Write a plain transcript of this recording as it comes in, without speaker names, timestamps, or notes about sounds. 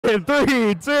in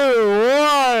 3, 2,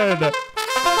 1.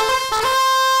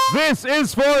 This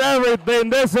is for everything.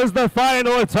 This is the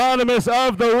final autonomous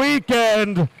of the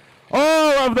weekend.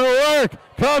 All of the work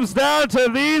comes down to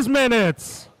these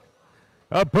minutes.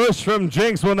 A push from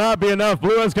Jinx will not be enough.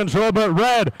 Blue has control, but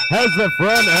red has the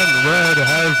front and red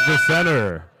has the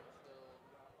center.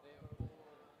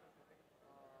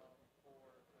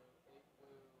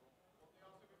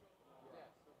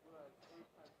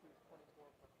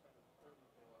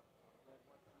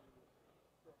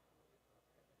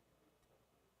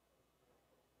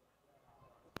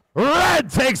 Red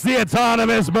takes the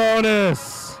autonomous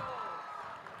bonus.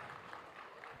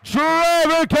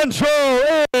 Driver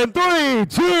control in 3,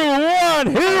 2, 1.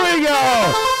 Here we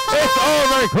go. It's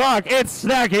Overclock. It's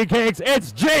Snacky Cakes.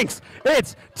 It's Jinx.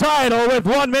 It's Tidal with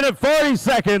 1 minute 40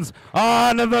 seconds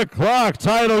on the clock.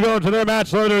 Tidal going to their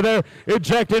match loader. They're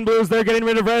ejecting blues. They're getting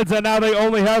rid of reds, and now they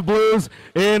only have blues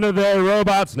in their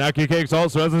robots. Snacky Cakes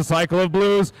also has a cycle of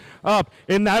blues up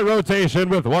in that rotation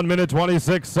with 1 minute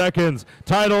 26 seconds.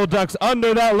 Tidal ducks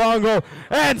under that long goal,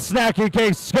 and Snacky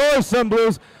Cakes scores some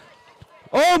blues.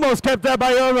 Almost kept that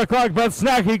by Overclock, but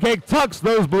Snacky Cake tucks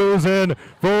those blues in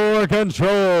for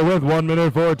control with 1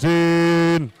 minute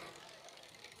 14.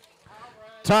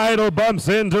 Tidal bumps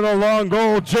into the long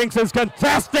goal. Jinx is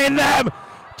contesting them.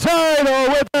 Tidal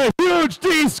with a huge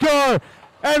D score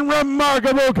and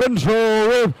remarkable control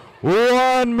with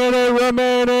 1 minute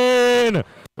remaining.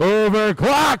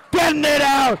 Overclock getting it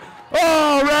out.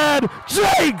 All red.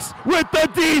 Jinx with the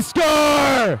D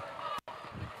score.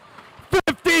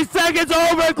 50 seconds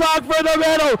Overclock for the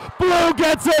middle. Blue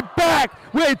gets it back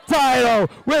with Tidal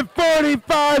with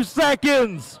 45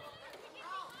 seconds.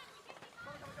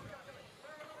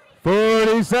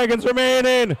 40 seconds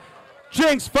remaining.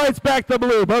 Jinx fights back the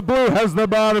blue, but blue has the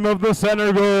bottom of the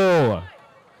center goal.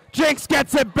 Jinx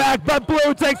gets it back, but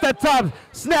blue takes the top.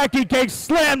 Snacky Cake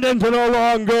slammed into the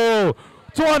long goal.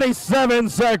 27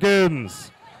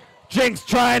 seconds. Jinx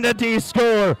trying to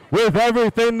de-score with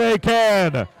everything they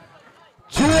can.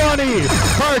 20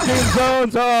 parking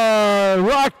zones are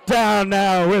locked down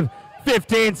now with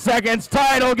 15 seconds.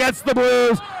 Tidal gets the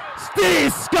blues.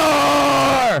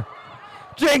 De-score!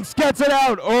 Jinx gets it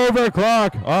out.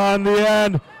 Overclock on the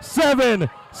end. 7-6.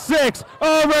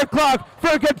 Overclock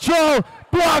for control.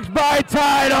 Blocked by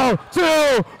Tidal.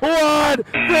 2-1.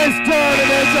 This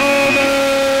tournament's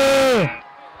over.